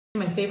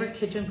My favorite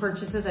kitchen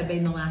purchases I've made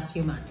in the last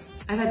few months.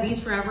 I've had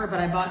these forever, but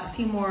I bought a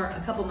few more a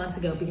couple months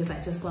ago because I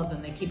just love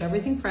them. They keep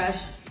everything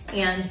fresh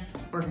and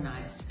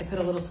organized. I put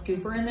a little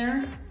scooper in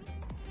there.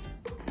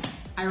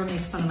 Ira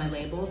makes fun of my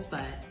labels,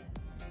 but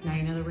now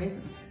you know the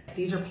reasons.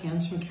 These are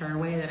pans from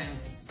Caraway that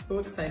I'm so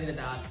excited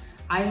about.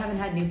 I haven't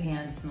had new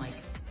pans in like,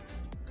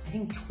 I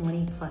think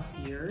 20 plus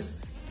years.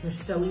 They're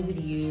so easy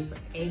to use,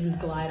 like eggs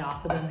glide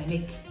off of them. They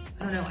make,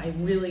 I don't know, I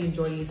really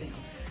enjoy using them.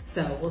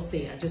 So we'll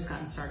see, I've just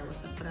gotten started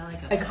with them, but I like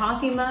them. My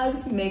coffee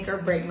mugs make or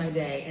break my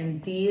day, and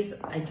these,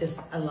 I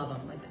love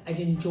them. Like, I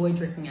enjoy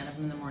drinking out of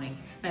them in the morning.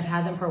 And I've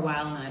had them for a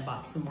while, and I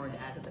bought some more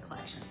to add to the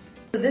collection.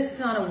 So this is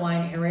not a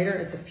wine aerator,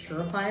 it's a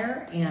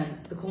purifier, and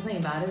the cool thing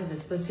about it is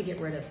it's supposed to get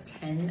rid of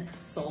 10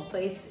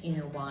 sulfates in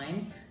your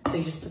wine. So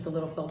you just put the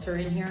little filter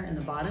in here in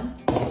the bottom,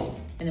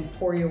 and then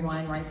pour your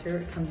wine right through.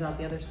 It comes out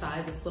the other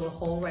side, this little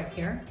hole right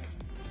here.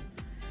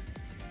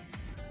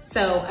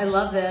 So I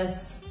love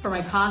this for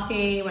my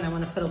coffee when I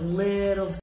want to put a little